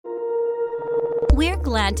We're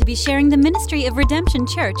glad to be sharing the ministry of Redemption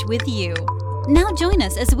Church with you. Now join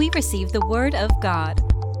us as we receive the Word of God.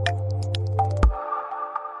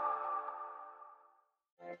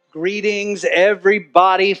 Greetings,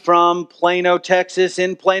 everybody from Plano, Texas.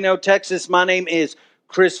 In Plano, Texas, my name is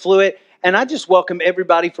Chris Fluitt, and I just welcome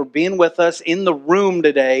everybody for being with us in the room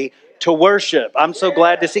today to worship. I'm so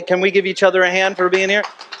glad to see. Can we give each other a hand for being here?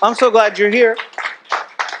 I'm so glad you're here.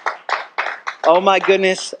 Oh my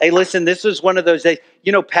goodness. Hey, listen, this is one of those days.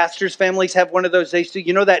 You know, pastors' families have one of those days too.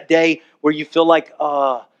 You know that day where you feel like,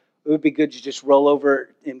 it would be good to just roll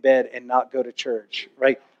over in bed and not go to church,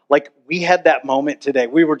 right? Like we had that moment today.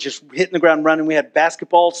 We were just hitting the ground running. We had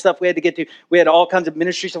basketball stuff we had to get to. We had all kinds of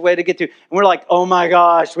ministry stuff we had to get to. And we're like, oh my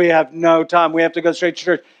gosh, we have no time. We have to go straight to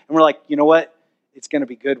church. And we're like, you know what? It's going to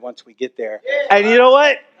be good once we get there. And you know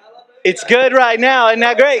what? It's good right now. Isn't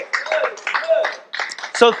that great?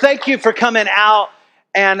 So thank you for coming out.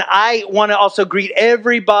 And I want to also greet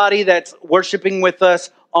everybody that's worshiping with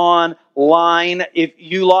us online. If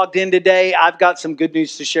you logged in today, I've got some good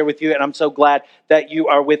news to share with you, and I'm so glad that you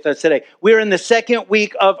are with us today. We're in the second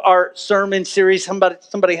week of our sermon series.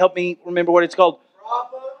 Somebody help me remember what it's called.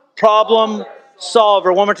 Problem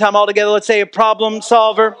solver. One more time all together. Let's say a problem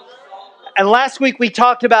solver. And last week we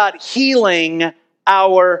talked about healing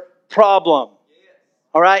our problem.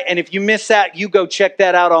 All right, and if you missed that, you go check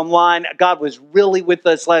that out online. God was really with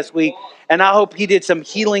us last week, and I hope He did some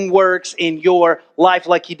healing works in your life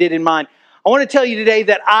like He did in mine. I want to tell you today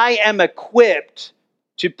that I am equipped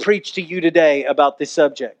to preach to you today about this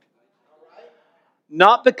subject.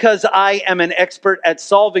 Not because I am an expert at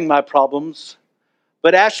solving my problems,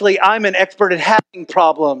 but actually I'm an expert at having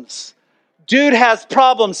problems. Dude has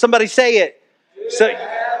problems. Somebody say it.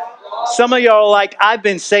 Some of y'all are like, I've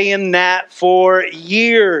been saying that for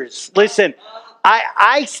years. Listen,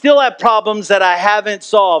 I still have problems that I haven't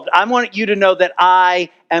solved. I want you to know that I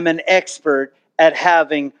am an expert at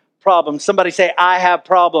having problems. Somebody say, I have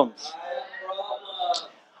problems.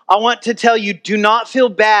 I want to tell you, do not feel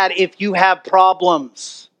bad if you have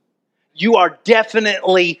problems. You are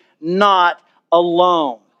definitely not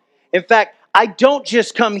alone. In fact, I don't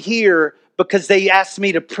just come here because they asked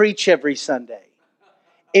me to preach every Sunday.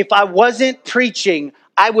 If I wasn't preaching,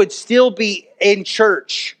 I would still be in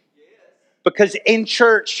church. Because in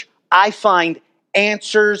church, I find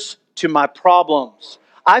answers to my problems.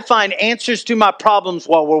 I find answers to my problems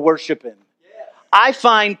while we're worshiping. I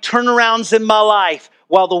find turnarounds in my life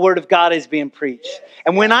while the Word of God is being preached.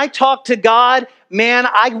 And when I talk to God, man,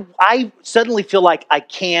 I suddenly feel like I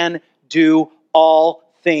can do all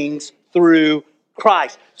things through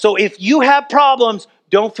Christ. So if you have problems,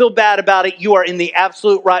 don't feel bad about it. You are in the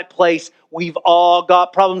absolute right place. We've all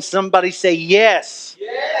got problems. Somebody say yes.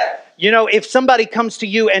 Yes. You know, if somebody comes to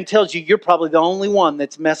you and tells you you're probably the only one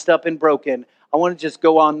that's messed up and broken, I want to just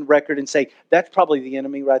go on record and say, that's probably the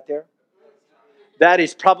enemy right there. That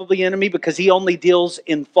is probably the enemy because he only deals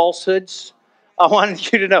in falsehoods. I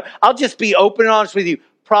wanted you to know. I'll just be open and honest with you.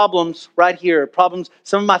 Problems right here. Problems.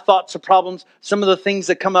 Some of my thoughts are problems. Some of the things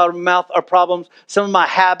that come out of my mouth are problems. Some of my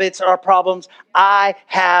habits are problems. I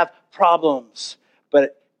have problems.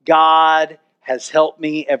 But God has helped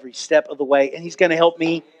me every step of the way. And He's going to help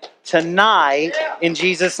me tonight in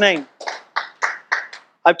Jesus' name.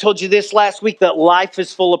 I've told you this last week that life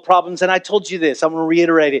is full of problems. And I told you this. I'm going to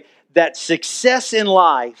reiterate it. That success in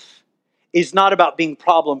life is not about being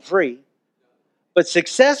problem-free. But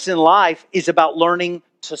success in life is about learning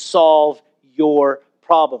to solve your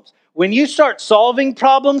problems. When you start solving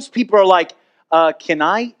problems, people are like, can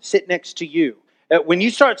I sit next to you? When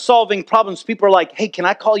you start solving problems, people are like, hey, can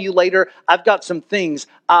I call you later? I've got some things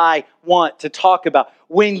I want to talk about.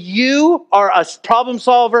 When you are a problem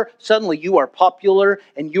solver, suddenly you are popular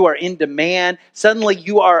and you are in demand. Suddenly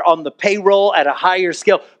you are on the payroll at a higher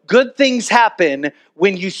scale. Good things happen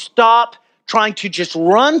when you stop trying to just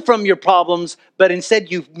run from your problems, but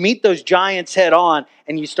instead you meet those giants head on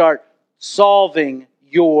and you start solving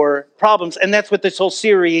your problems. And that's what this whole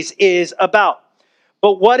series is about.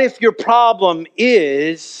 But what if your problem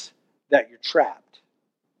is that you're trapped?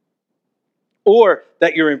 Or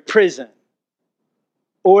that you're in prison?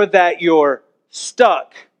 Or that you're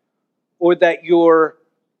stuck? Or that you're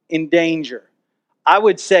in danger? I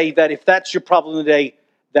would say that if that's your problem today,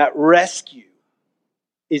 that rescue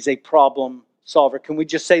is a problem solver. Can we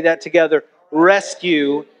just say that together?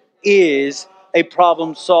 Rescue is a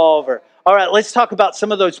problem solver. All right, let's talk about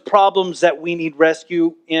some of those problems that we need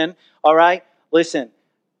rescue in. All right, listen,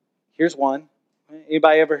 here's one.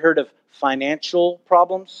 Anybody ever heard of financial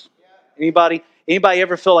problems? Anybody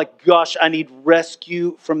ever feel like, gosh, I need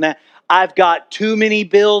rescue from that? I've got too many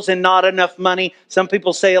bills and not enough money. Some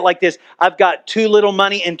people say it like this: I've got too little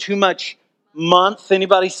money and too much month.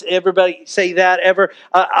 Everybody say that ever?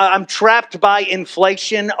 I'm trapped by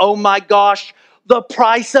inflation. Oh my gosh, the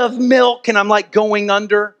price of milk, and I'm like going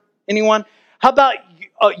under. Anyone? How about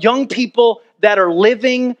young people that are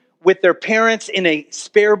living with their parents in a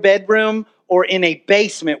spare bedroom or in a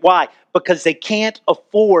basement? Why? Because they can't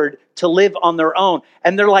afford to live on their own.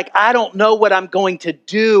 And they're like, I don't know what I'm going to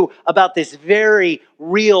do about this very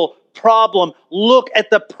real problem. Look at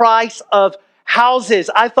the price of houses.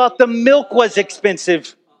 I thought the milk was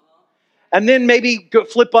expensive. And then maybe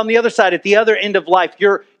flip on the other side. At the other end of life,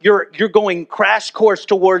 you're going crash course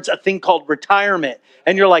towards a thing called retirement.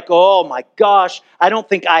 And you're like, oh my gosh, I don't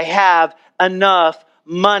think I have enough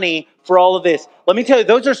money for all of this. Let me tell you,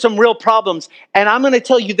 those are some real problems. And I'm going to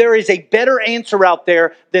tell you, there is a better answer out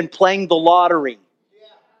there than playing the lottery.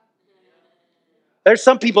 There's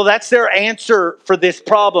some people, that's their answer for this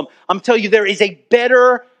problem. I'm telling you, there is a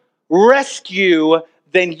better rescue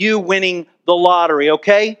than you winning the lottery,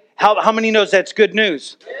 okay? How many knows that's good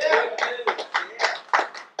news?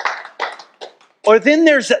 Or then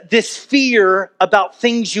there's this fear about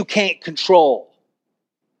things you can't control.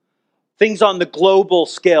 Things on the global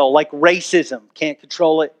scale, like racism, can't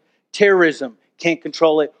control it. Terrorism, can't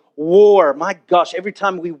control it. War, my gosh, every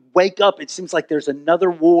time we wake up, it seems like there's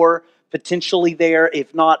another war potentially there,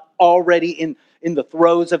 if not already in the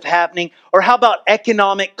throes of happening. Or how about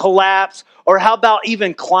economic collapse? Or how about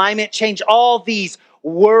even climate change? All these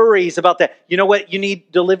worries about that. You know what you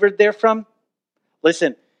need delivered there from?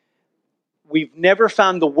 Listen, we've never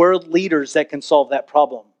found the world leaders that can solve that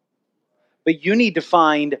problem. But you need to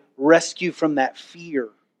find rescue from that fear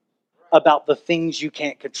about the things you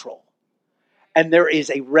can't control. And there is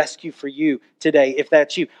a rescue for you today, if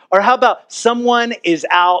that's you. Or how about someone is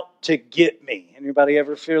out to get me? Anybody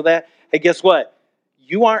ever feel that? Hey, guess what?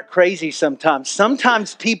 You aren't crazy sometimes.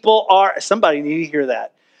 Sometimes people are. Somebody need to hear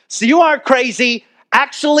that. So you aren't crazy.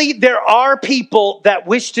 Actually, there are people that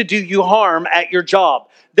wish to do you harm at your job.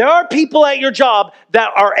 There are people at your job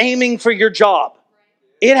that are aiming for your job.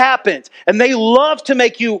 It happens. And they love to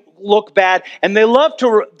make you look bad. And they love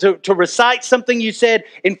to recite something you said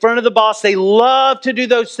in front of the boss. They love to do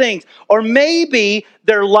those things. Or maybe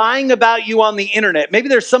they're lying about you on the internet. Maybe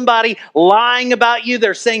there's somebody lying about you.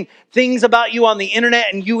 They're saying things about you on the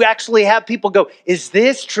internet. And you actually have people go, is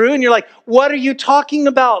this true? And you're like, what are you talking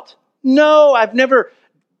about? No, I've never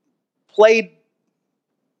played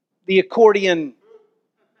the accordion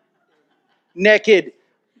naked.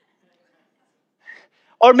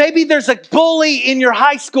 Or maybe there's a bully in your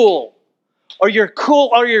high school or your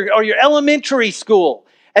elementary school.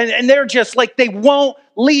 And they're just like, they won't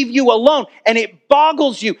leave you alone. And it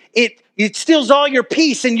boggles you. It steals all your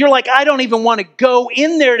peace. And you're like, I don't even want to go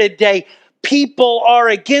in there today. People are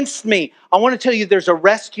against me. I want to tell you, there's a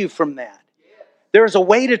rescue from that. There's a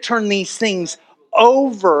way to turn these things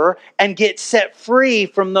over and get set free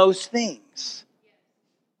from those things.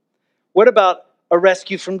 What about a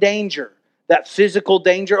rescue from danger? That physical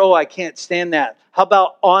danger, oh, I can't stand that. How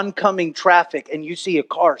about oncoming traffic and you see a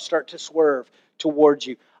car start to swerve towards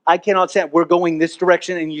you? I cannot stand. We're going this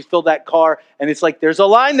direction and you feel that car and it's like there's a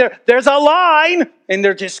line there. There's a line, and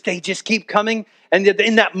they just keep coming. And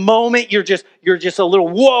in that moment, you're just a little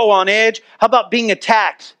whoa on edge. How about being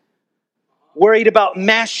attacked? Worried about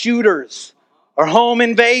mass shooters or home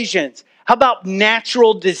invasions? How about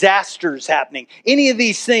natural disasters happening? Any of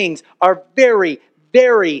these things are very,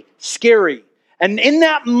 very scary. And in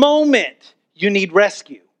that moment, you need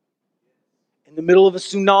rescue. In the middle of a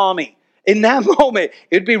tsunami, in that moment,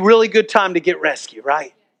 it'd be a really good time to get rescue,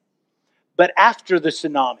 right? But after the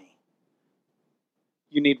tsunami,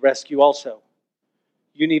 you need rescue also.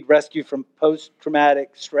 You need rescue from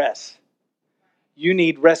post-traumatic stress. You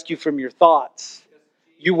need rescue from your thoughts.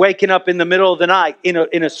 You waking up in the middle of the night in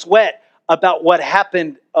a sweat about what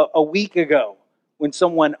happened a week ago when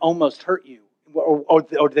someone almost hurt you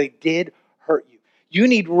or they did hurt you. You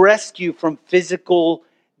need rescue from physical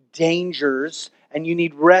dangers, and you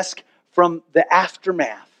need rescue from the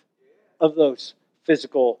aftermath of those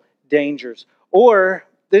physical dangers. Or,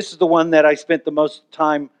 this is the one that I spent the most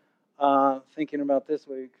time thinking about this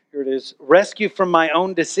week. Here it is. Rescue from my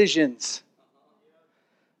own decisions.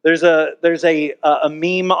 There's a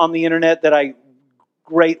meme on the internet that I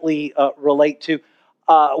greatly relate to.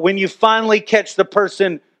 When you finally catch the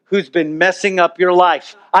person who's been messing up your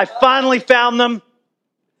life. I finally found them.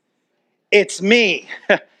 It's me.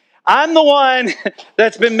 I'm the one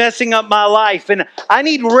that's been messing up my life, and I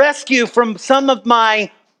need rescue from some of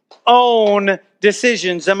my own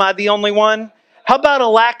decisions. Am I the only one? How about a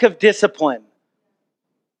lack of discipline?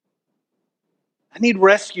 I need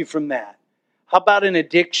rescue from that. How about an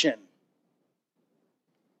addiction?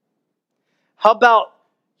 How about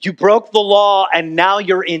you broke the law and now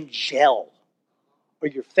you're in jail or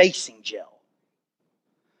you're facing jail?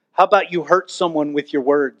 How about you hurt someone with your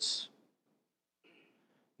words?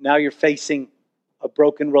 Now you're facing a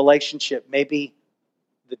broken relationship, maybe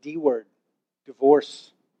the D word,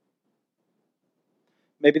 divorce.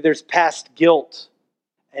 Maybe there's past guilt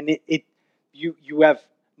and you have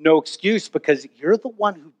no excuse because you're the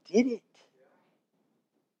one who did it.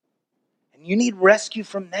 And you need rescue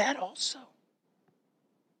from that also.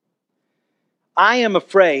 I am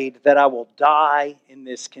afraid that I will die in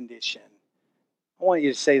this condition. I want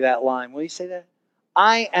you to say that line. Will you say that?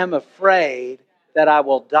 I am afraid that I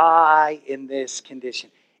will die in this condition.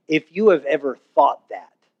 If you have ever thought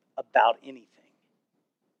that about anything,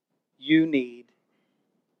 you need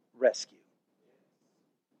rescue.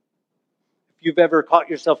 If you've ever caught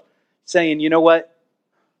yourself saying, you know what?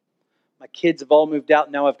 My kids have all moved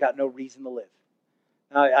out. Now I've got no reason to live.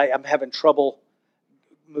 Now I'm having trouble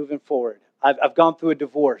moving forward. I've gone through a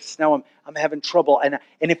divorce. Now I'm having trouble. And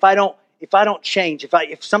if I don't change,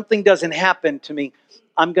 if something doesn't happen to me,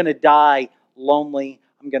 I'm going to die lonely.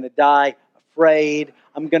 I'm going to die afraid.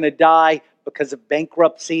 I'm going to die because of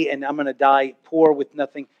bankruptcy, and I'm going to die poor with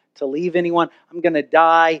nothing to leave anyone. I'm going to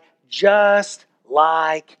die just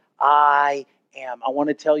like I am. I want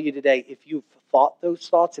to tell you today, if you've thought those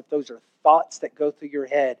thoughts, if those are thoughts that go through your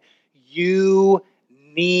head, you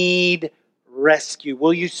need rescue.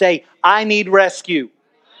 Will you say, I need rescue?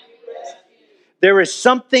 There is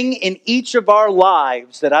something in each of our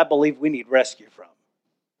lives that I believe we need rescue from.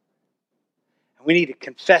 And we need to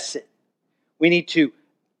confess it. We need to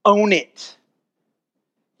own it.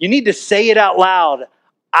 You need to say it out loud.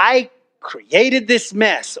 I created this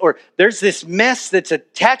mess, or there's this mess that's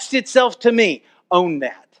attached itself to me. Own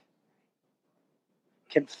that.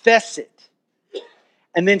 Confess it.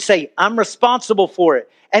 And then say, I'm responsible for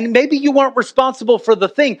it. And maybe you weren't responsible for the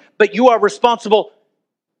thing, but you are responsible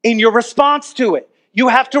in your response to it. You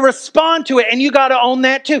have to respond to it, and you got to own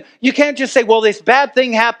that too. You can't just say, well, this bad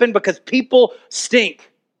thing happened because people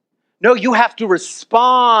stink. No, you have to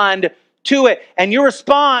respond to it. And your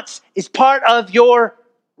response is part of your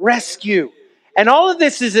rescue. And all of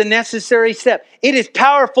this is a necessary step. It is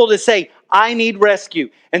powerful to say, I need rescue.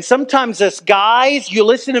 And sometimes us guys, you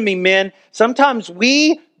listen to me, men, sometimes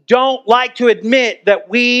we don't like to admit that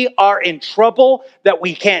we are in trouble, that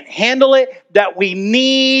we can't handle it, that we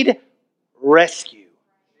need rescue.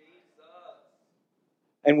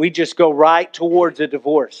 And we just go right towards a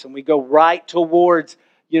divorce, and we go right towards,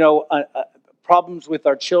 problems with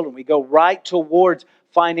our children. We go right towards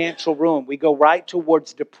financial ruin. We go right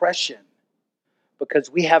towards depression because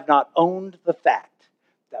we have not owned the fact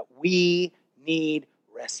that we need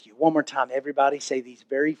rescue. One more time, everybody say these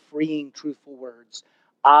very freeing, truthful words.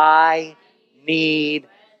 I need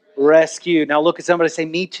rescue. Now look at somebody and say,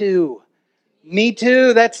 me too. Me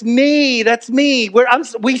too. That's me. That's me.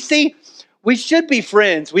 We should be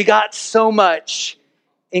friends. We got so much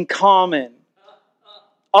in common.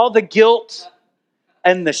 All the guilt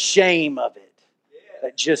and the shame of it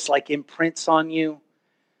that just like imprints on you,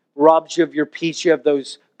 robs you of your peace. You have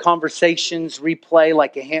those conversations replay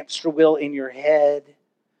like a hamster wheel in your head.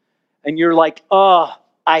 And you're like, oh,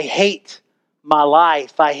 I hate my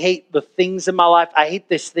life. I hate the things in my life. I hate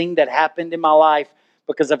this thing that happened in my life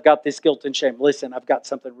because I've got this guilt and shame. Listen, I've got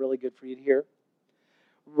something really good for you to hear.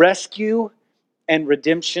 Rescue and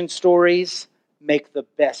redemption stories make the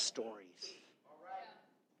best stories.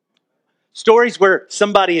 Stories where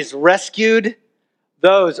somebody is rescued,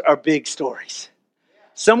 those are big stories.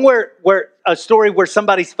 Somewhere where a story where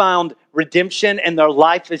somebody's found redemption and their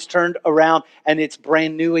life is turned around and it's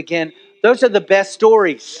brand new again. Those are the best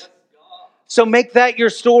stories. So make that your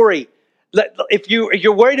story. If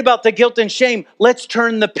you're worried about the guilt and shame, let's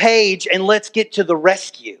turn the page and let's get to the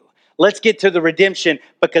rescue. Let's get to the redemption,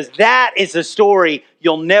 because that is a story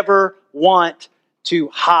you'll never want to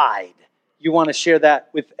hide. You want to share that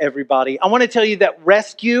with everybody. I want to tell you that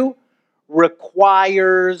rescue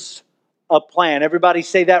requires a plan. Everybody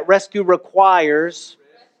say that. Rescue requires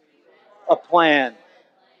a plan.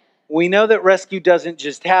 We know that rescue doesn't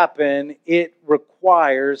just happen. It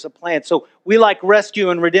requires a plan. So we like rescue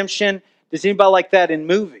and redemption. Does anybody like that in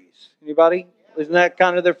movies? Anybody? Isn't that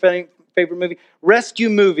kind of their favorite movie? Rescue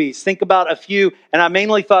movies. Think about a few. And I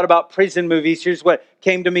mainly thought about prison movies. Here's what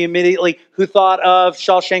came to me immediately. Who thought of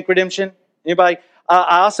Shawshank Redemption? Anybody?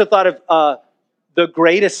 I also thought of The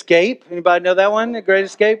Great Escape. Anybody know that one? The Great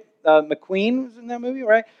Escape? McQueen was in that movie,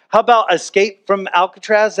 right? How about Escape from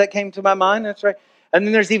Alcatraz? That came to my mind. That's right. And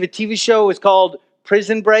then there's even a TV show. It's called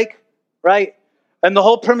Prison Break, right? And the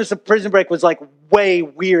whole premise of Prison Break was like way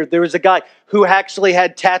weird. There was a guy who actually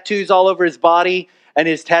had tattoos all over his body, and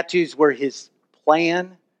his tattoos were his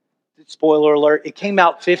plan. Spoiler alert, it came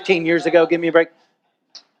out 15 years ago. Give me a break.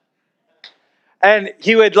 And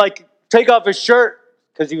he would like take off his shirt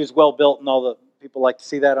because he was well built and all the people like to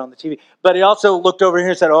see that on the TV. But he also looked over here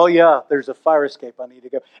and said, oh yeah, there's a fire escape. I need to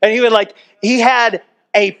go. And he had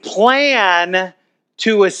a plan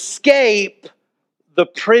to escape the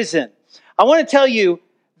prison. I want to tell you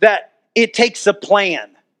that it takes a plan,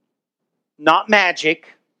 not magic.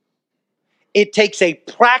 It takes a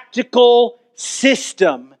practical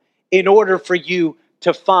system in order for you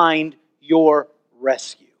to find your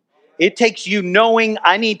rescue. It takes you knowing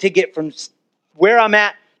I need to get from where I'm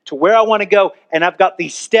at to where I want to go, and I've got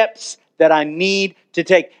these steps that I need to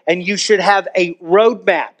take. And you should have a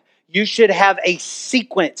roadmap. You should have a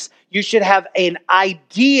sequence. You should have an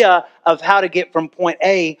idea of how to get from point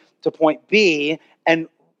A to point B, and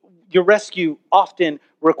your rescue often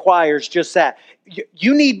requires just that.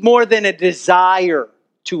 You need more than a desire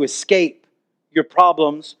to escape your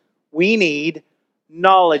problems. We need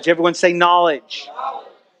knowledge. Everyone say knowledge.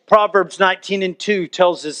 Proverbs 19:2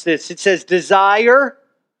 tells us this. It says, desire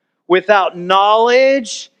without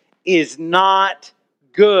knowledge is not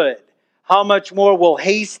good. How much more will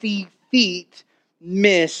hasty feet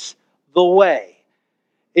miss the way?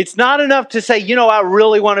 It's not enough to say, I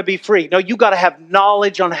really want to be free. No, you got to have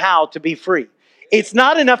knowledge on how to be free. It's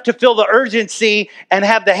not enough to feel the urgency and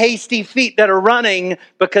have the hasty feet that are running,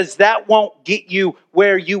 because that won't get you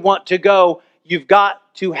where you want to go. You've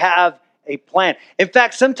got to have a plan. In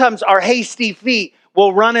fact, sometimes our hasty feet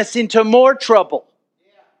will run us into more trouble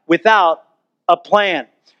without a plan.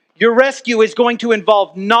 Your rescue is going to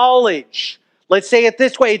involve knowledge. Let's say it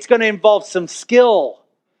this way, it's going to involve some skill.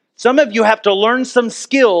 Some of you have to learn some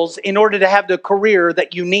skills in order to have the career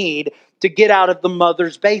that you need to get out of the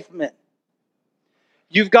mother's basement.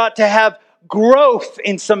 You've got to have growth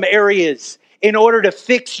in some areas in order to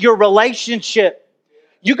fix your relationship.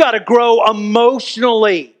 You got to grow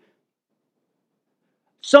emotionally.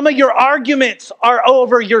 Some of your arguments are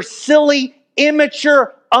over your silly,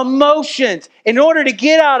 immature emotions. In order to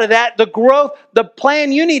get out of that, the growth, the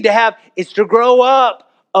plan you need to have is to grow up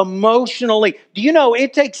emotionally. Do you know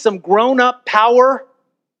it takes some grown-up power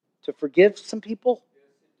to forgive some people?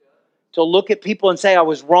 To look at people and say, I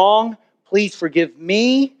was wrong. Please forgive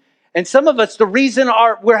me. And some of us, the reason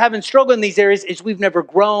we're having struggle in these areas is we've never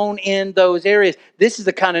grown in those areas. This is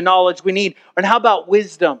the kind of knowledge we need. And how about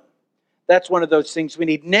wisdom? That's one of those things we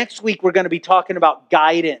need. Next week, we're going to be talking about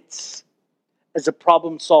guidance as a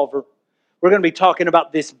problem solver. We're going to be talking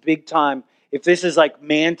about this big time. If this is like,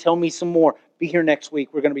 man, tell me some more, be here next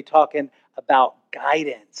week. We're going to be talking about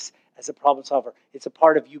guidance as a problem solver. It's a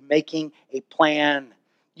part of you making a plan.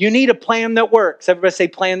 You need a plan that works. Everybody say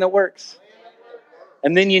plan that works.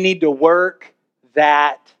 And then you need to work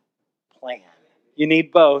that plan. You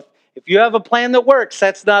need both. If you have a plan that works,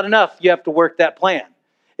 that's not enough. You have to work that plan.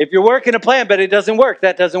 If you're working a plan but it doesn't work,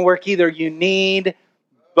 that doesn't work either. You need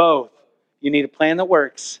both. You need a plan that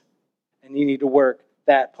works, and you need to work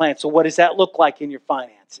that plan. So what does that look like in your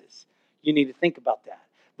finances? You need to think about that.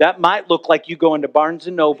 That might look like you going to Barnes &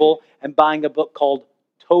 Noble and buying a book called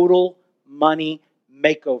Total Money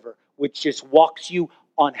Makeover, which just walks you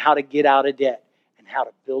on how to get out of debt and how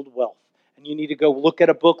to build wealth. And you need to go look at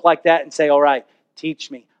a book like that and say, all right, teach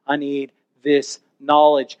me. I need this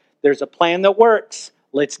knowledge. There's a plan that works.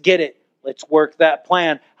 Let's get it. Let's work that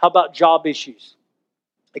plan. How about job issues?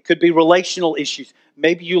 It could be relational issues.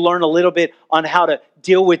 Maybe you learn a little bit on how to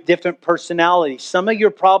deal with different personalities. Some of your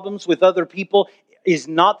problems with other people is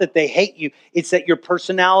not that they hate you. It's that your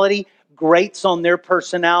personality grates on their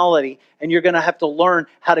personality. And you're going to have to learn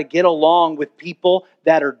how to get along with people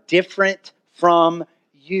that are different from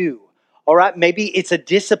you. All right, maybe it's a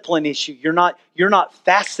discipline issue. You're not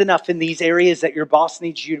fast enough in these areas that your boss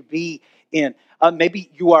needs you to be in. Maybe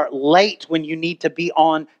you are late when you need to be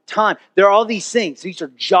on time. There are all these things. These are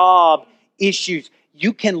job issues.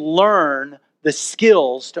 You can learn the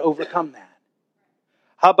skills to overcome that.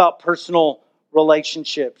 How about personal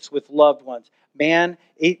relationships with loved ones? Man,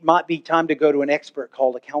 it might be time to go to an expert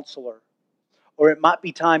called a counselor. Or it might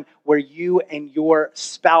be time where you and your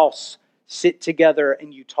spouse sit together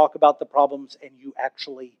and you talk about the problems and you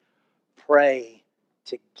actually pray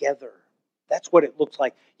together. That's what it looks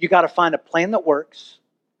like. You got to find a plan that works,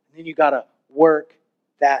 and then you got to work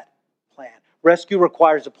that plan. Rescue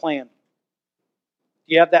requires a plan.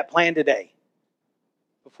 Do you have that plan today?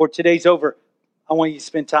 Before today's over, I want you to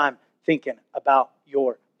spend time thinking about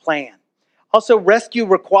your plan. Also, rescue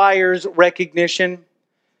requires recognition.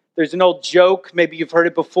 There's an old joke, maybe you've heard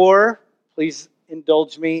it before. Please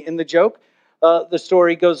indulge me in the joke. The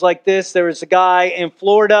story goes like this. There was a guy in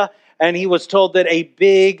Florida, and he was told that a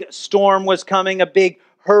big storm was coming, a big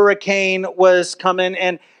hurricane was coming,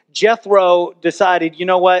 and Jethro decided, you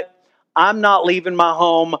know what? I'm not leaving my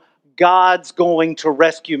home. God's going to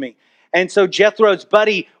rescue me. And so Jethro's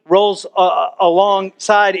buddy rolls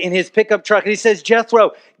alongside in his pickup truck, and he says,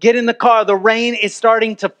 Jethro, get in the car. The rain is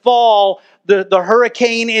starting to fall. The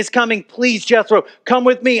hurricane is coming. Please, Jethro, come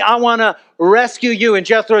with me. I want to rescue you. And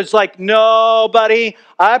Jethro's like, no, buddy,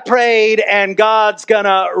 I prayed and God's going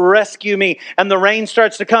to rescue me. And the rain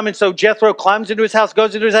starts to come. And so Jethro climbs into his house,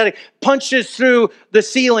 goes into his attic, punches through the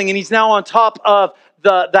ceiling, and he's now on top of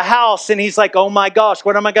the house, and he's like, oh my gosh,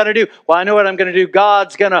 what am I going to do? Well, I know what I'm going to do.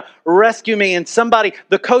 God's going to rescue me. And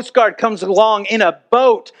the Coast Guard comes along in a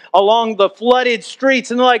boat along the flooded streets,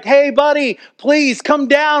 and they're like, hey buddy, please come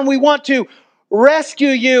down. We want to rescue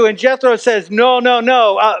you. And Jethro says, no.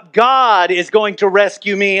 God is going to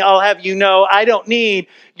rescue me. I'll have you know, I don't need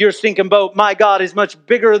your stinking boat. My God is much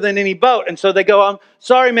bigger than any boat. And so they go, I'm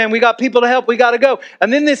sorry, man, we got people to help. We got to go.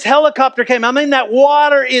 And then this helicopter came. That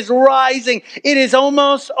water is rising. It is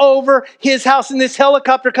almost over his house. And this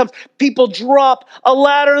helicopter comes. People drop a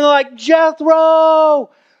ladder, and they're like, Jethro,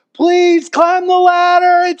 please climb the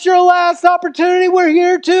ladder. It's your last opportunity. We're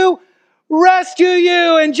here to rescue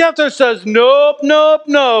you. And Jethro says, nope.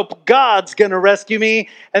 God's going to rescue me.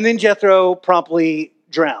 And then Jethro promptly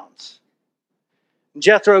drowns.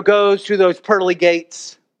 Jethro goes through those pearly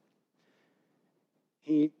gates.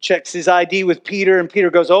 He checks his ID with Peter, and Peter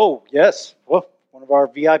goes, oh, yes, well, one of our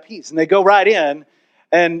VIPs. And they go right in,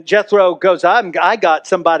 and Jethro goes, I got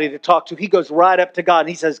somebody to talk to. He goes right up to God, and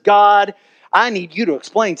he says, God, I need you to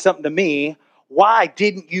explain something to me. Why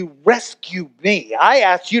didn't you rescue me? I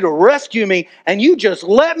asked you to rescue me, and you just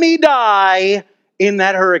let me die in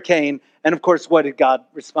that hurricane. And of course, what did God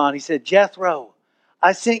respond? He said, Jethro,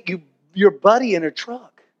 I sent you your buddy in a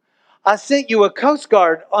truck. I sent you a Coast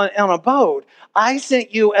Guard on a boat. I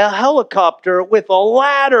sent you a helicopter with a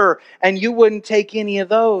ladder, and you wouldn't take any of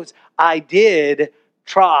those. I did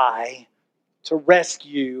try to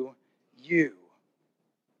rescue you.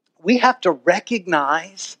 We have to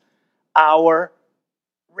recognize our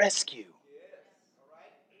rescue.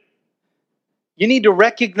 You need to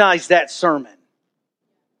recognize that sermon.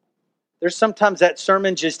 There's sometimes that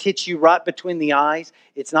sermon just hits you right between the eyes.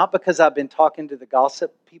 It's not because I've been talking to the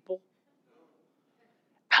gossip people.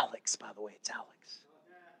 Alex, by the way, it's Alex.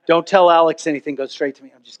 Don't tell Alex anything. Go straight to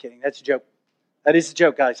me. I'm just kidding. That's a joke. That is a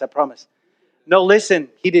joke, guys. I promise. No, listen.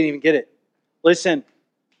 He didn't even get it. Listen.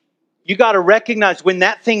 You got to recognize when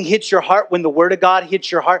that thing hits your heart, when the Word of God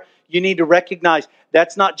hits your heart, you need to recognize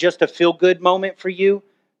that's not just a feel-good moment for you.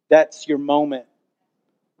 That's your moment.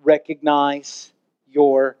 Recognize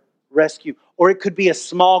your rescue. Or it could be a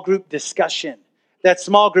small group discussion. That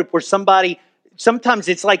small group where sometimes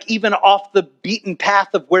it's like even off the beaten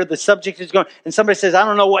path of where the subject is going. And somebody says, I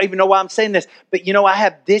don't even know why I'm saying this, but I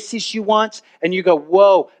had this issue once. And you go,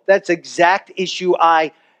 whoa, that's the exact issue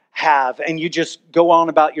I have. And you just go on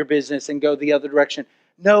about your business and go the other direction.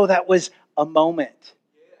 No, that was a moment.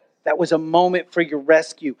 That was a moment for your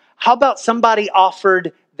rescue. How about somebody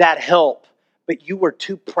offered that help, but you were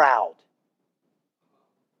too proud?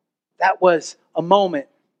 That was a moment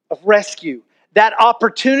of rescue. That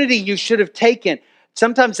opportunity you should have taken.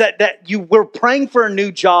 Sometimes that you were praying for a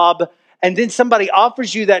new job, and then somebody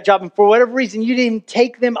offers you that job, and for whatever reason, you didn't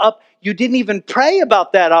take them up. You didn't even pray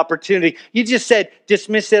about that opportunity. You just said,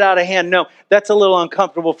 dismiss it out of hand. No, that's a little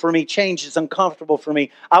uncomfortable for me. Change is uncomfortable for me.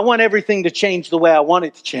 I want everything to change the way I want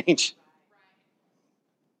it to change.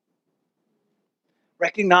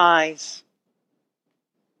 Recognize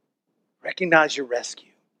your rescue.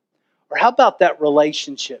 Or how about that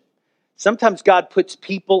relationship? Sometimes God puts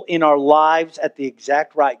people in our lives at the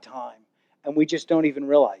exact right time, and we just don't even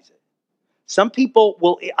realize it. Some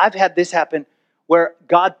people I've had this happen where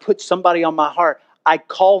God puts somebody on my heart. I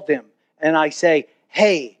call them and I say,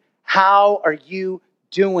 hey, how are you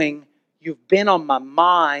doing? You've been on my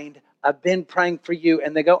mind. I've been praying for you.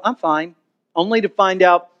 And they go, I'm fine. Only to find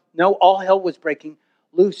out, no, all hell was breaking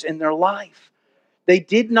loose in their life. They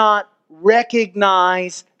did not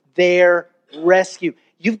recognize their rescue.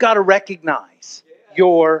 You've got to recognize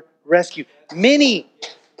your rescue. Many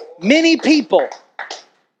people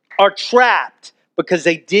are trapped because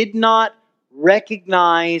they did not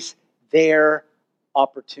recognize their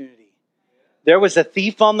opportunity. There was a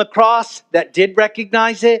thief on the cross that did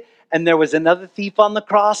recognize it, and there was another thief on the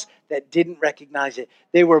cross that didn't recognize it.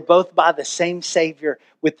 They were both by the same Savior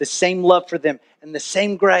with the same love for them and the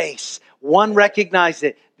same grace. One recognized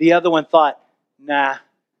it. The other one thought, nah,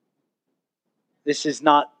 this is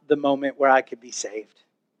not the moment where I could be saved.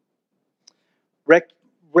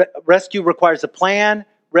 Rescue requires a plan.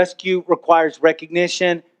 Rescue requires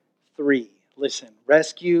recognition. 3, listen,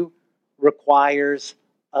 rescue requires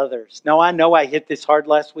others. Now, I know I hit this hard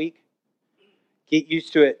last week. Get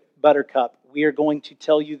used to it, Buttercup. We are going to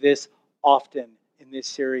tell you this often in this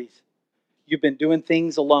series. You've been doing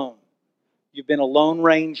things alone. You've been a lone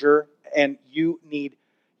ranger, and you need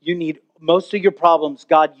most of your problems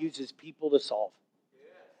God uses people to solve.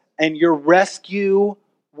 And your rescue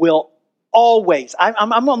will always,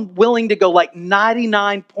 I'm willing to go like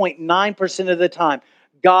 99.9% of the time,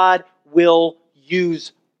 God will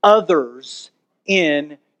use others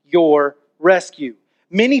in your rescue.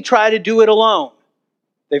 Many try to do it alone.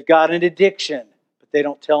 They've got an addiction, but they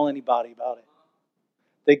don't tell anybody about it.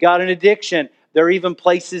 They got an addiction. There are even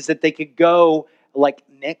places that they could go, like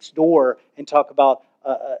next door, and talk about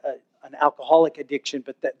an alcoholic addiction,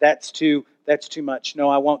 but that's too much. No,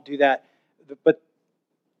 I won't do that. But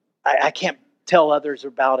I can't tell others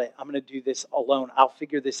about it. I'm going to do this alone. I'll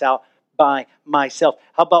figure this out by myself.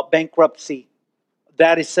 How about bankruptcy?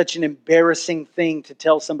 That is such an embarrassing thing to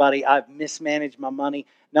tell somebody. I've mismanaged my money.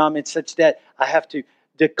 Now I'm in such debt. I have to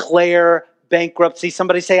declare bankruptcy.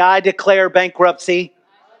 Somebody say, I declare bankruptcy.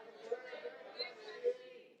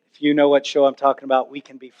 If you know what show I'm talking about, We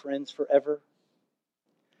Can Be Friends Forever.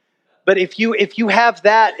 But if you have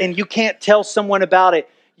that and you can't tell someone about it,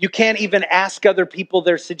 you can't even ask other people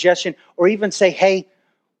their suggestion or even say, hey,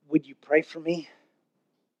 would you pray for me?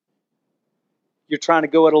 You're trying to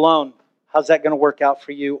go it alone. How's that going to work out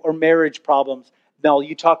for you? Or marriage problems. No,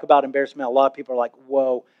 you talk about embarrassment. A lot of people are like,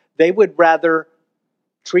 whoa. They would rather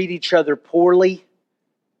treat each other poorly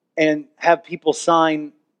and have people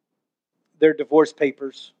sign their divorce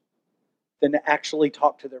papers than to actually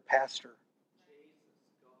talk to their pastor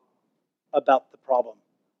about the problem.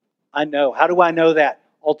 I know. How do I know that?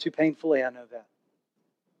 All too painfully, I know that.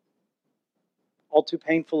 All too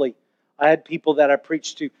painfully. I had people that I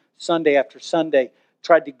preached to Sunday after Sunday,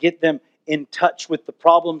 tried to get them in touch with the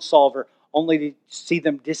problem solver, only to see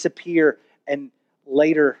them disappear and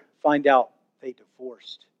later find out they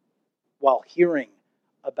divorced while hearing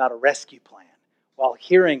about a rescue plan, while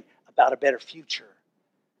hearing about a better future.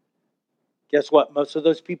 Guess what? Most of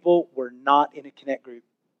those people were not in a Connect group.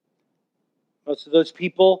 Most of those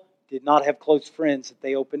people did not have close friends that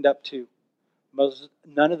they opened up to.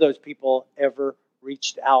 None of those people ever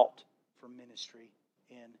reached out for ministry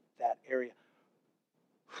in that area.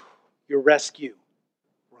 Your rescue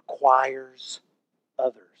requires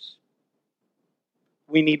others.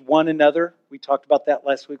 We need one another. We talked about that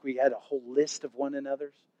last week. We had a whole list of one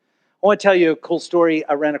another's. I want to tell you a cool story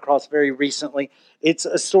I ran across very recently. It's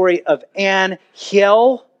a story of Ann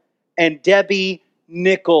Hill and Debbie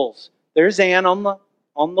Nichols. There's Ann on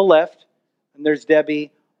the left, and there's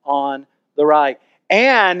Debbie on the right.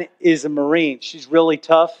 Ann is a Marine. She's really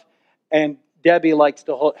tough, and Debbie likes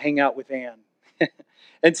to hang out with Ann.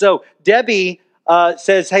 And so Debbie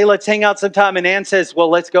says, hey, let's hang out sometime. And Ann says, well,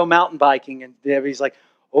 let's go mountain biking. And Debbie's like,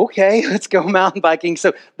 okay, let's go mountain biking.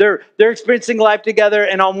 So they're experiencing life together.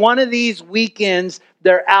 And on one of these weekends,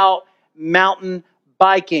 they're out mountain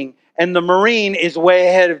biking. And the Marine is way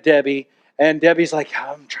ahead of Debbie. And Debbie's like,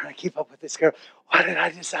 I'm trying to keep up with this girl. Why did I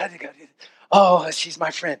decide to go do this? Oh, she's my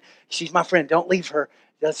friend. She's my friend. Don't leave her.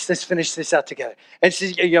 Let's finish this out together. And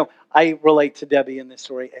she's, I relate to Debbie in this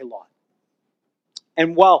story a lot.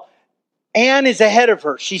 And while Ann is ahead of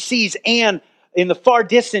her, she sees Ann in the far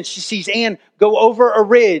distance. She sees Ann go over a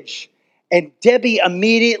ridge. And Debbie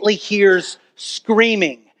immediately hears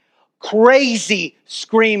screaming, crazy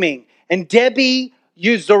screaming. And Debbie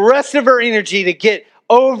used the rest of her energy to get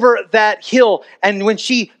over that hill. And when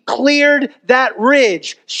she cleared that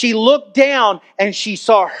ridge, she looked down and she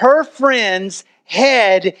saw her friend's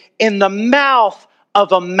head in the mouth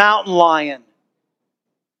of a mountain lion.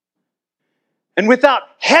 And without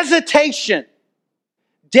hesitation,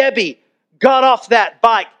 Debbie got off that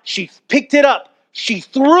bike. She picked it up. She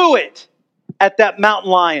threw it at that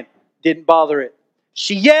mountain lion. Didn't bother it.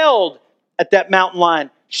 She yelled at that mountain lion.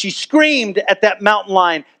 She screamed at that mountain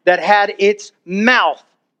lion that had its mouth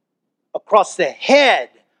across the head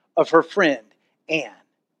of her friend, Ann.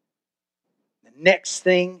 The next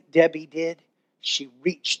thing Debbie did, she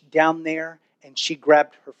reached down there and she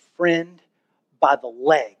grabbed her friend by the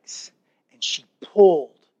legs and she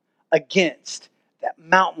pulled against that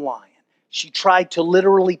mountain lion. She tried to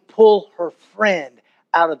literally pull her friend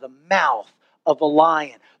out of the mouth of a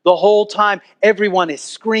lion. The whole time, everyone is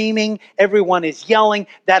screaming, everyone is yelling.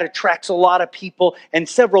 That attracts a lot of people. And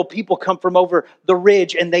several people come from over the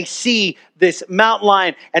ridge and they see this mountain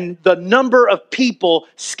lion. And the number of people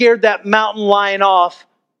scared that mountain lion off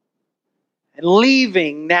and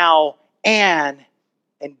leaving now Anne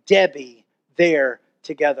and Debbie there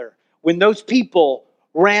together. When those people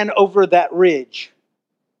ran over that ridge,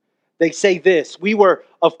 they say this: we were,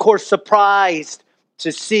 of course, surprised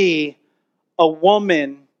to see a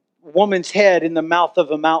woman's head in the mouth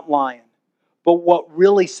of a mountain lion. But what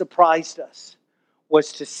really surprised us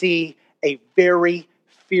was to see a very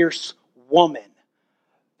fierce woman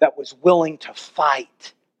that was willing to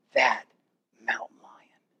fight that mountain lion.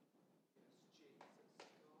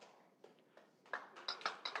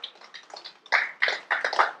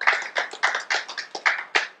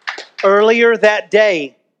 Earlier that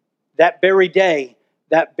day, that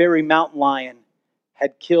very mountain lion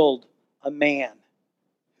had killed a man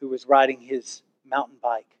who was riding his mountain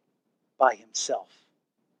bike by himself.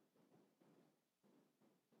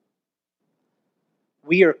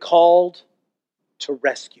 We are called to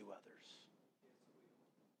rescue others.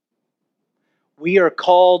 We are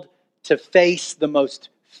called to face the most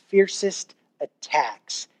fiercest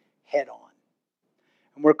attacks head on.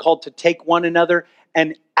 And we're called to take one another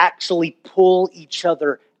and actually pull each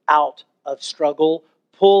other out of struggle,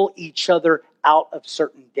 pull each other out of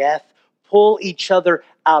certain death, pull each other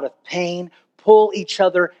out of pain, pull each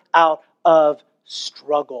other out of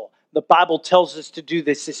struggle. The Bible tells us to do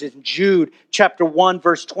this. This is in Jude chapter 1,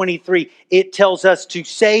 verse 23. It tells us to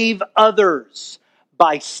save others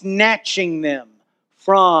by snatching them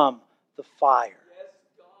from the fire.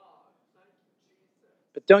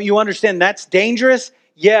 But don't you understand that's dangerous?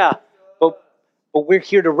 Yeah, but we're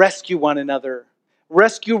here to rescue one another.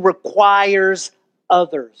 Rescue requires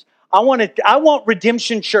others. I want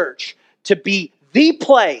Redemption Church to be the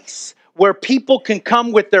place where people can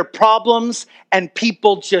come with their problems and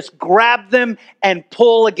people just grab them and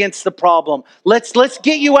pull against the problem. Let's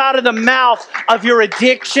get you out of the mouth of your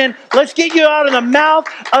addiction. Let's get you out of the mouth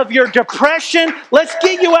of your depression. Let's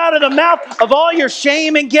get you out of the mouth of all your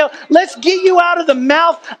shame and guilt. Let's get you out of the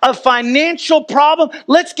mouth of financial problem.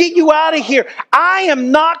 Let's get you out of here. I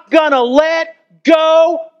am not gonna let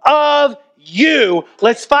go of you.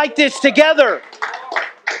 Let's fight this together.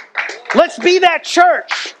 Let's be that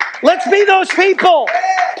church. Let's be those people.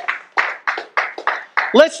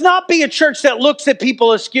 Let's not be a church that looks at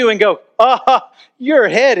people askew and go, your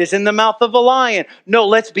head is in the mouth of a lion. No,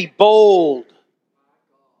 let's be bold.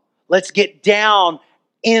 Let's get down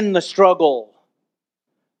in the struggle.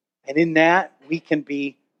 And in that, we can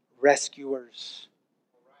be rescuers.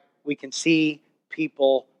 We can see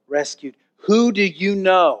people rescued. Who do you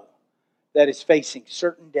know that is facing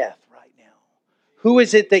certain death right now? Who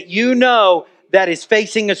is it that you know that is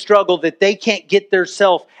facing a struggle that they can't get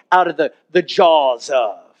themselves out of the jaws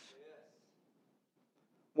of? I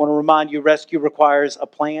want to remind you, rescue requires a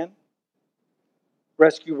plan.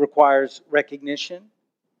 Rescue requires recognition.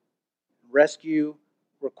 Rescue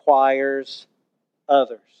requires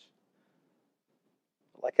others.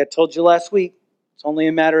 Like I told you last week, it's only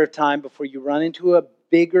a matter of time before you run into a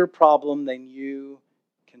bigger problem than you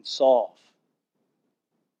can solve.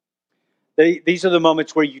 These are the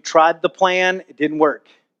moments where you tried the plan, it didn't work.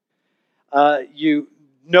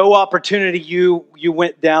 No opportunity you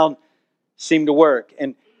went down seemed to work.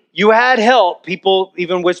 And you had help. People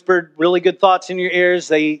even whispered really good thoughts in your ears.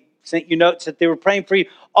 They sent you notes that they were praying for you.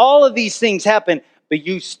 All of these things happened, but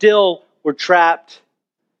you still were trapped.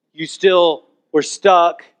 You still were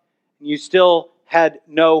stuck. And you still had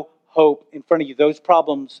no hope in front of you. Those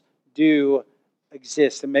problems do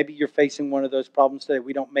exist. And maybe you're facing one of those problems today.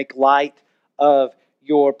 We don't make light of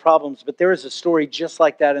your problems. But there is a story just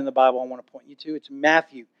like that in the Bible I want to point you to. It's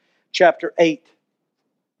Matthew chapter 8,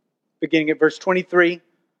 beginning at verse 23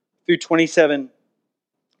 through 27.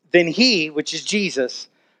 Then he, which is Jesus,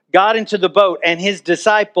 got into the boat and his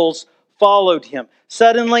disciples followed him.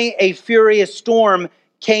 Suddenly a furious storm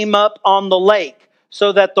came up on the lake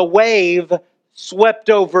so that the wave swept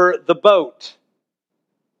over the boat.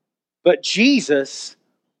 But Jesus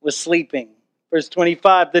was sleeping. Verse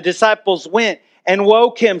 25, the disciples went and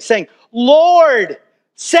woke him, saying, Lord,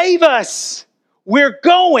 save us. We're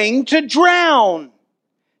going to drown.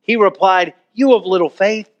 He replied, you of little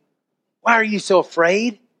faith, why are you so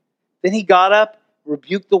afraid? Then he got up,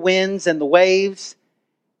 rebuked the winds and the waves,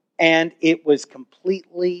 and it was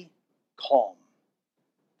completely calm.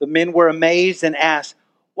 The men were amazed and asked,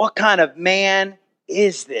 what kind of man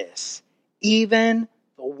is this? Even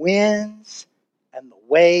the winds and the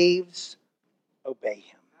waves obey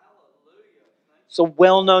him. It's a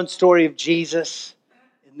well-known story of Jesus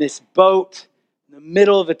in this boat in the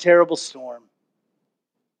middle of a terrible storm.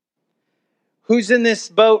 Who's in this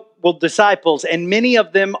boat? Well, disciples, and many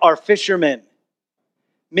of them are fishermen.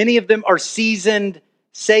 Many of them are seasoned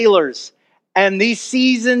sailors. And these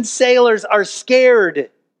seasoned sailors are scared.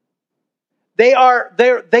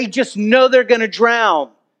 They just know they're going to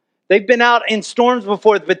drown. They've been out in storms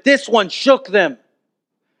before, but this one shook them.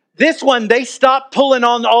 This one, they stopped pulling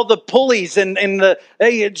on all the pulleys and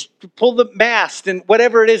pull the mast and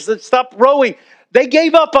whatever it is. They stopped rowing. They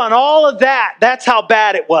gave up on all of that. That's how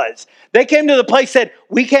bad it was. They came to the place and said,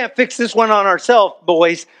 we can't fix this one on ourselves,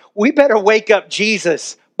 boys. We better wake up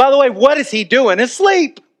Jesus. By the way, what is he doing?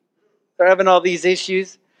 Asleep. They're having all these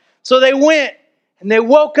issues. So they went and they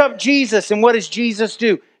woke up Jesus. And what does Jesus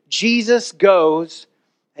do? Jesus goes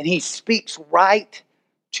and he speaks right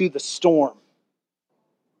to the storm.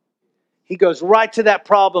 He goes right to that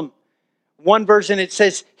problem. One version it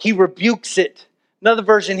says he rebukes it. Another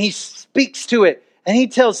version he speaks to it. And he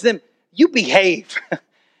tells them, you behave.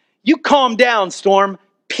 You calm down, storm.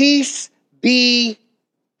 Peace be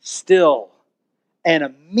still. And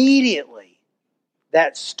immediately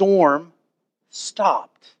that storm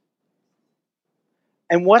stopped.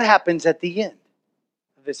 And what happens at the end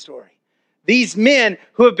of this story? These men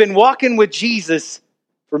who have been walking with Jesus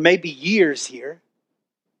for maybe years here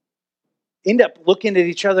end up looking at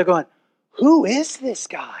each other going, who is this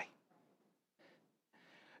guy?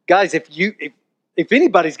 Guys, if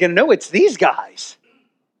anybody's going to know, it's these guys.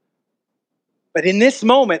 But in this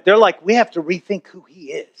moment, they're like, we have to rethink who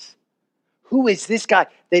he is. Who is this guy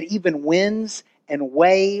that even winds and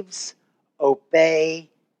waves obey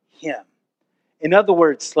him? In other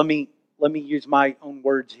words, let me use my own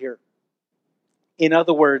words here. In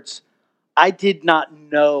other words, I did not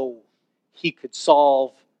know he could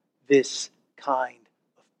solve this kind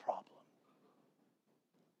of problem.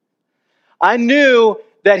 I knew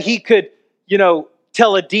that he could,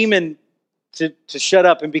 tell a demon to shut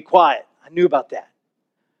up and be quiet. I knew about that.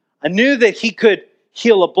 I knew that he could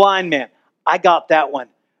heal a blind man. I got that one.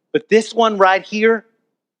 But this one right here,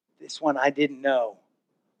 this one I didn't know.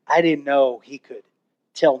 I didn't know he could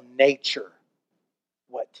tell nature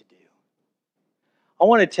what to do. I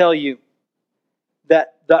want to tell you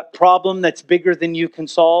that that problem that's bigger than you can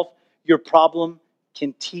solve, your problem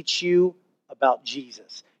can teach you about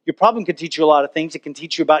Jesus. Your problem can teach you a lot of things. It can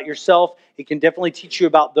teach you about yourself. It can definitely teach you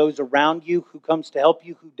about those around you, who comes to help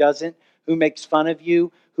you, who doesn't, who makes fun of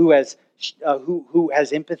you, who has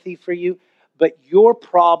empathy for you. But your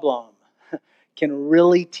problem can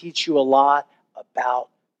really teach you a lot about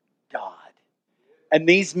God. And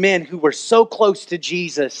these men who were so close to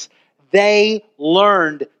Jesus, they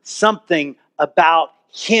learned something about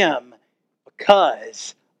him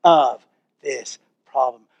because of this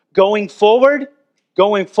problem. Going forward,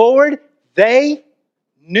 they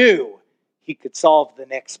knew he could solve the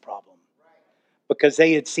next problem. Because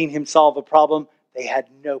they had seen him solve a problem they had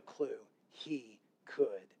no clue he could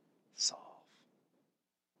solve.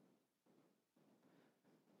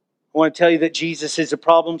 I want to tell you that Jesus is a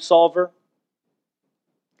problem solver.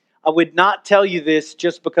 I would not tell you this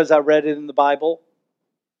just because I read it in the Bible.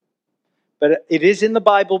 But it is in the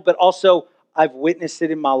Bible, but also I've witnessed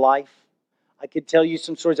it in my life. I could tell you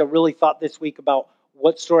some stories. I really thought this week about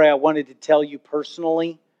what story I wanted to tell you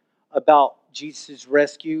personally about Jesus'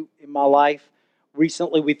 rescue in my life.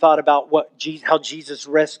 Recently, we thought about how Jesus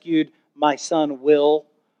rescued my son, Will,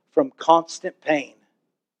 from constant pain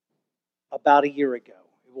about a year ago.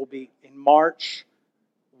 It will be in March,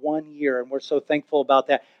 1 year, and we're so thankful about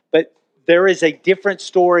that. But there is a different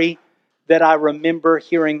story that I remember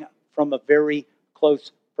hearing from a very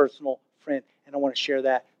close personal friend, and I want to share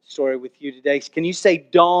that story with you today. Can you say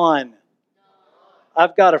Dawn?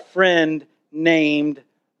 I've got a friend named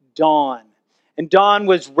Dawn. And Dawn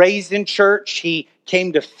was raised in church. He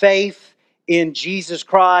came to faith in Jesus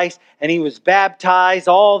Christ, and he was baptized,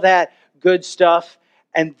 all that good stuff.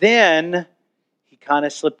 And then he kind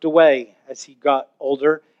of slipped away as he got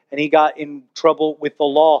older, and he got in trouble with the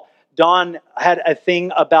law. Dawn had a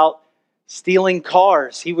thing about stealing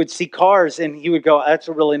cars. He would see cars, and he would go, that's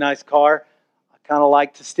a really nice car. Kind of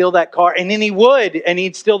like to steal that car. And then he would, and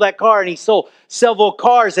he'd steal that car, and he stole several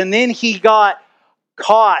cars. And then he got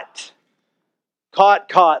caught,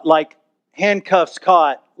 like handcuffs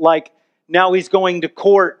caught, like now he's going to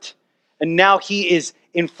court. And now he is,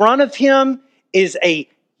 in front of him is a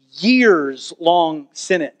years-long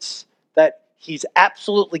sentence that he's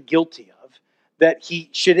absolutely guilty of, that he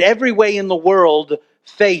should every way in the world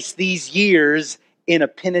face these years in a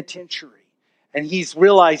penitentiary. And he's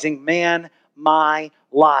realizing, man, my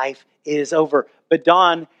life is over. But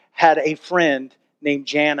Dawn had a friend named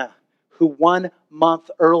Jana who 1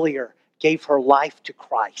 month earlier gave her life to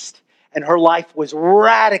Christ. And her life was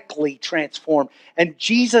radically transformed. And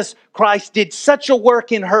Jesus Christ did such a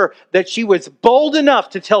work in her that she was bold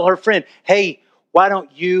enough to tell her friend, hey, why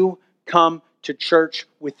don't you come to church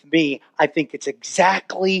with me. I think it's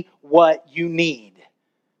exactly what you need.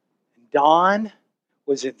 Don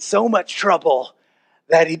was in so much trouble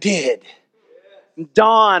that he did.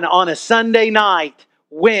 Don, on a Sunday night,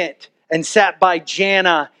 went and sat by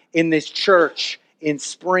Jana in this church in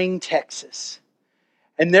Spring, Texas.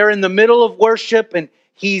 And they're in the middle of worship, and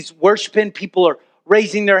he's worshiping. People are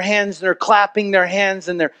raising their hands, and they're clapping their hands,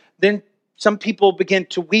 and then some people begin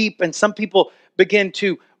to weep, and some people begin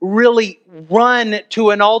to really run to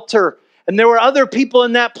an altar. And there were other people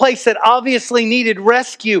in that place that obviously needed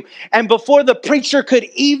rescue. And before the preacher could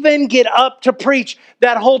even get up to preach,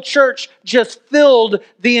 that whole church just filled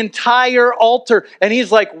the entire altar. And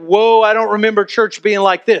he's like, whoa, I don't remember church being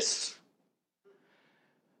like this.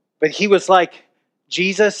 But he was like,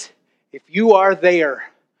 Jesus, if you are there,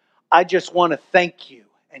 I just want to thank you.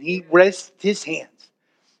 And he raised his hands.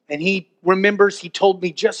 And he remembers, he told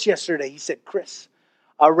me just yesterday, he said, Chris,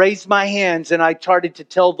 I raised my hands and I started to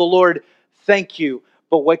tell the Lord, thank you.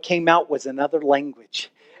 But what came out was another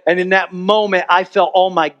language. And in that moment, I felt all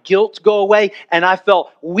my guilt go away. And I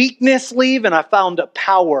felt weakness leave. And I found a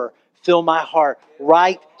power fill my heart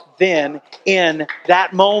right then in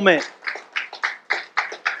that moment.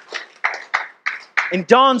 And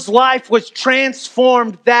Don's life was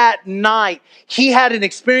transformed that night. He had an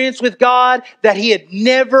experience with God that he had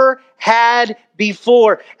never had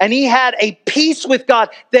before. And he had a peace with God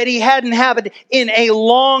that he hadn't had in a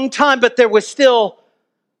long time. But there was still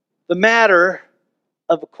the matter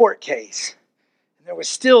of a court case. And there was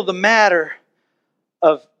still the matter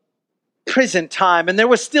of prison time. And there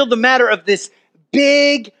was still the matter of this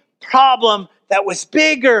big problem that was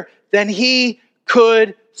bigger than he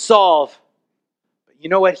could solve. You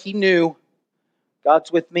know what? He knew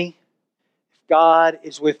God's with me. If God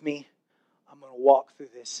is with me, I'm going to walk through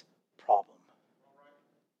this problem.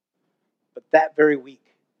 But that very week,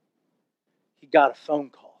 he got a phone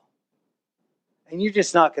call. And you're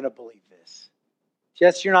just not going to believe this.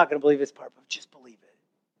 Yes, you're not going to believe this part, but just believe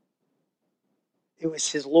it. It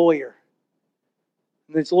was his lawyer.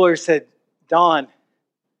 And his lawyer said, Don,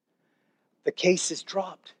 the case is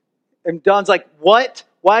dropped. And Don's like, what?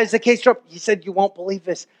 Why is the case dropped? He said, you won't believe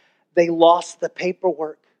this. They lost the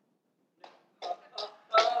paperwork.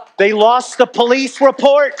 They lost the police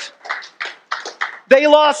report. They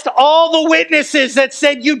lost all the witnesses that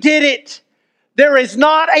said you did it. There is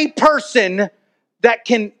not a person that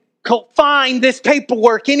can find this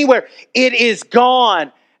paperwork anywhere. It is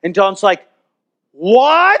gone. And Don's like,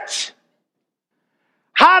 what?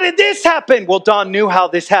 How did this happen? Well, Don knew how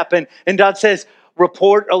this happened. And Don says,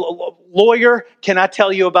 lawyer, can I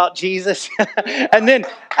tell you about Jesus? and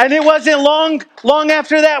it wasn't long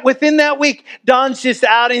after that, within that week, Don's just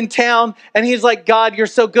out in town and he's like, God, you're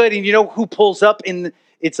so good. And you know who pulls up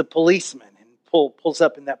it's a policeman and pulls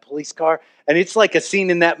up in that police car. And it's like a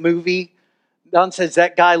scene in that movie. Don says,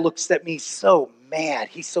 that guy looks at me so mad.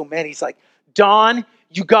 He's so mad. He's like, Don,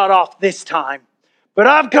 you got off this time. But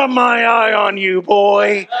I've got my eye on you,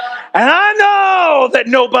 boy. And I know that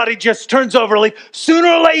nobody just turns over a leaf. Sooner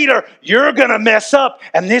or later, you're going to mess up.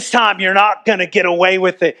 And this time, you're not going to get away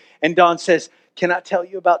with it. And Don says, can I tell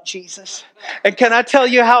you about Jesus? And can I tell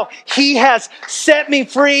you how he has set me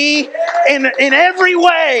free in every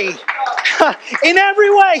way? In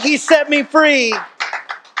every way, he set me free.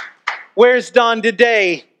 Where's Don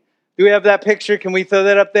today? Do we have that picture? Can we throw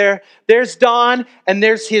that up there? There's Don, and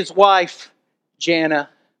there's his wife, Jana.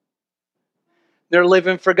 They're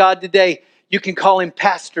living for God today. You can call him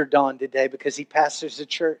Pastor Don today because he pastors a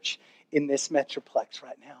church in this Metroplex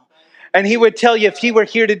right now. And he would tell you, if he were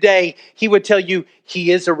here today, he would tell you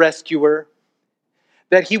he is a rescuer.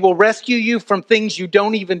 That he will rescue you from things you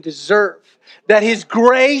don't even deserve. That his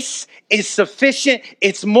grace is sufficient.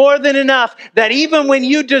 It's more than enough. That even when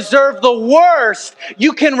you deserve the worst,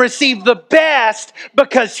 you can receive the best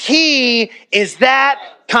because he is that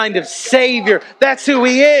kind of Savior. That's who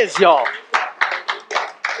he is, y'all.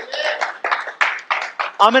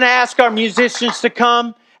 I'm going to ask our musicians to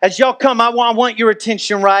come. As y'all come, I want your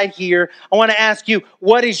attention right here. I want to ask you,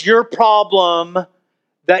 what is your problem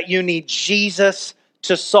that you need Jesus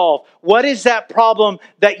to solve? What is that problem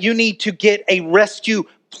that you need to get a rescue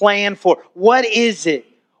plan for? What is it?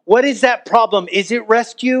 What is that problem? Is it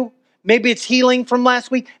rescue? Maybe it's healing from last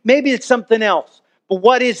week. Maybe it's something else. But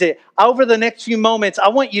what is it? Over the next few moments, I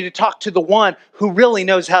want you to talk to the one who really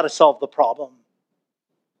knows how to solve the problem.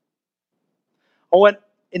 I want,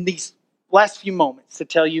 in these last few moments, to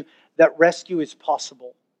tell you that rescue is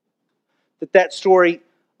possible. That story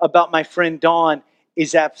about my friend Don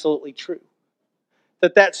is absolutely true.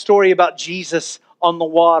 That story about Jesus on the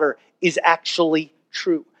water is actually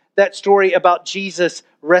true. that story about Jesus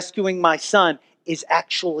rescuing my son is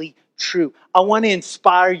actually true. I want to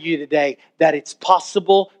inspire you today that it's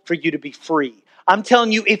possible for you to be free. I'm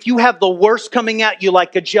telling you, if you have the worst coming at you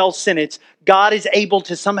like a jail sentence, God is able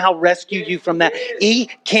to somehow rescue you from that. He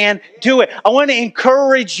can do it. I want to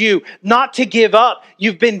encourage you not to give up.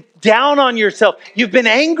 You've been down on yourself. You've been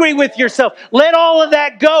angry with yourself. Let all of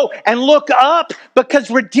that go and look up, because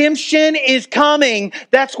redemption is coming.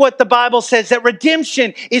 That's what the Bible says, that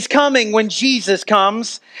redemption is coming when Jesus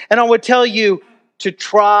comes. And I would tell you to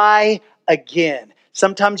try again.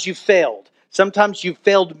 Sometimes you failed. Sometimes you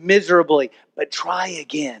failed miserably, but try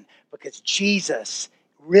again, because Jesus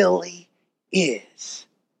really is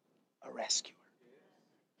a rescuer.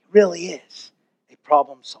 He really is a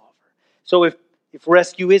problem solver. So if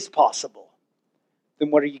rescue is possible,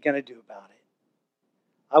 then what are you going to do about it?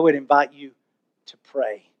 I would invite you to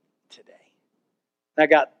pray today. I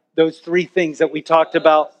got those 3 things that we talked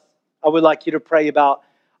about. I would like you to pray about.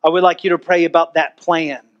 I would like you to pray about that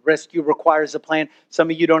plan. Rescue requires a plan. Some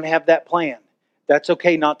of you don't have that plan. That's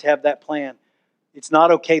okay not to have that plan. It's not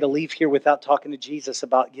okay to leave here without talking to Jesus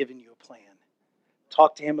about giving you a plan.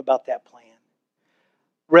 Talk to Him about that plan.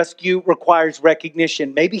 Rescue requires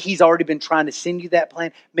recognition. Maybe He's already been trying to send you that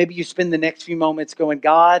plan. Maybe you spend the next few moments going,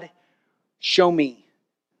 God, show me.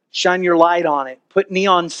 Shine your light on it. Put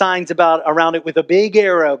neon signs around it with a big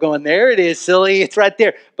arrow going, there it is, silly. It's right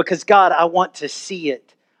there. Because God, I want to see it.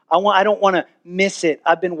 I don't want to miss it.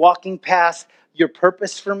 I've been walking past your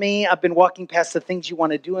purpose for me. I've been walking past the things you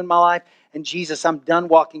want to do in my life. And Jesus, I'm done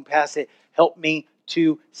walking past it. Help me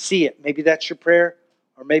to see it. Maybe that's your prayer.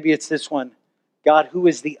 Or maybe it's this one. God, who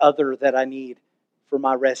is the other that I need for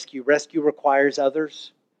my rescue? Rescue requires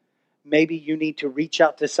others. Maybe you need to reach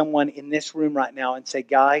out to someone in this room right now and say,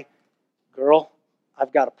 guy, girl,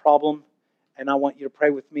 I've got a problem and I want you to pray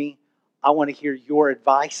with me. I want to hear your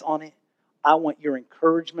advice on it. I want your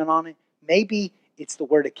encouragement on it. Maybe it's the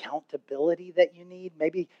word accountability that you need.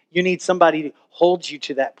 Maybe you need somebody to hold you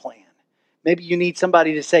to that plan. Maybe you need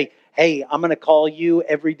somebody to say, hey, I'm going to call you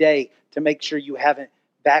every day to make sure you haven't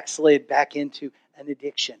backslid back into an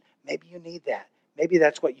addiction. Maybe you need that. Maybe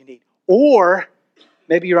that's what you need. Or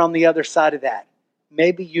maybe you're on the other side of that.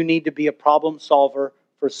 Maybe you need to be a problem solver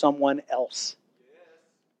for someone else.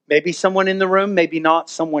 Maybe someone in the room, maybe not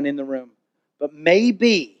someone in the room. But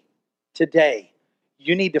maybe today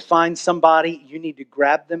you need to find somebody, you need to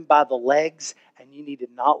grab them by the legs, and you need to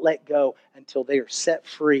not let go until they are set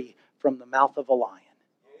free from the mouth of a lion.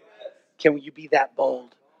 Can you be that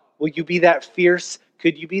bold? Will you be that fierce?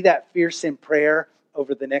 Could you be that fierce in prayer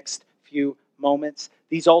over the next few moments?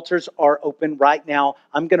 These altars are open right now.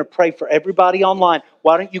 I'm going to pray for everybody online.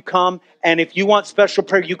 Why don't you come? And if you want special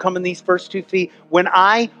prayer, you come in these first 2 feet. When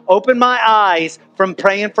I open my eyes from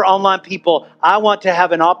praying for online people, I want to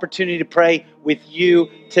have an opportunity to pray with you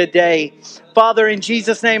today. Father, in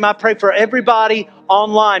Jesus' name, I pray for everybody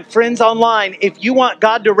online, friends online. If you want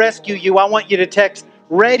God to rescue you, I want you to text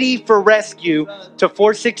 "Ready for Rescue" to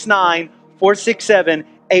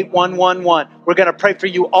 469-467-8111. We're going to pray for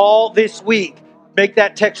you all this week. Make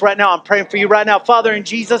that text right now. I'm praying for you right now. Father, in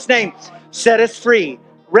Jesus' name, set us free.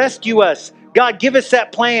 Rescue us. God, give us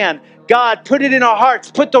that plan. God, put it in our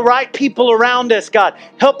hearts. Put the right people around us, God.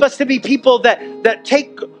 Help us to be people that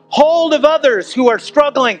take hold of others who are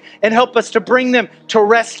struggling and help us to bring them to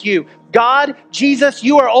rescue. God, Jesus,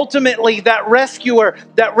 you are ultimately that rescuer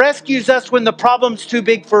that rescues us when the problem's too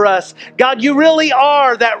big for us. God, you really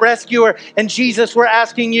are that rescuer. And Jesus, we're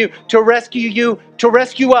asking you to rescue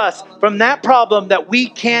us from that problem that we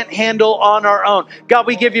can't handle on our own. God,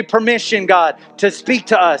 we give you permission, God, to speak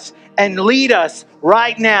to us and lead us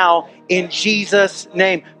right now in Jesus'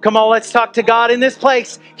 name. Come on, let's talk to God in this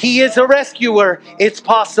place. He is a rescuer. It's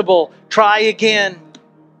possible. Try again.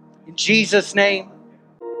 In Jesus' name.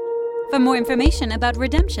 For more information about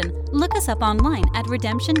redemption, look us up online at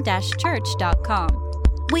redemption-church.com.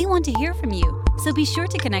 We want to hear from you, so be sure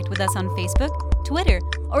to connect with us on Facebook, Twitter,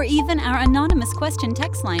 or even our anonymous question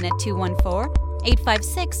text line at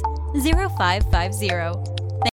 214-856-0550.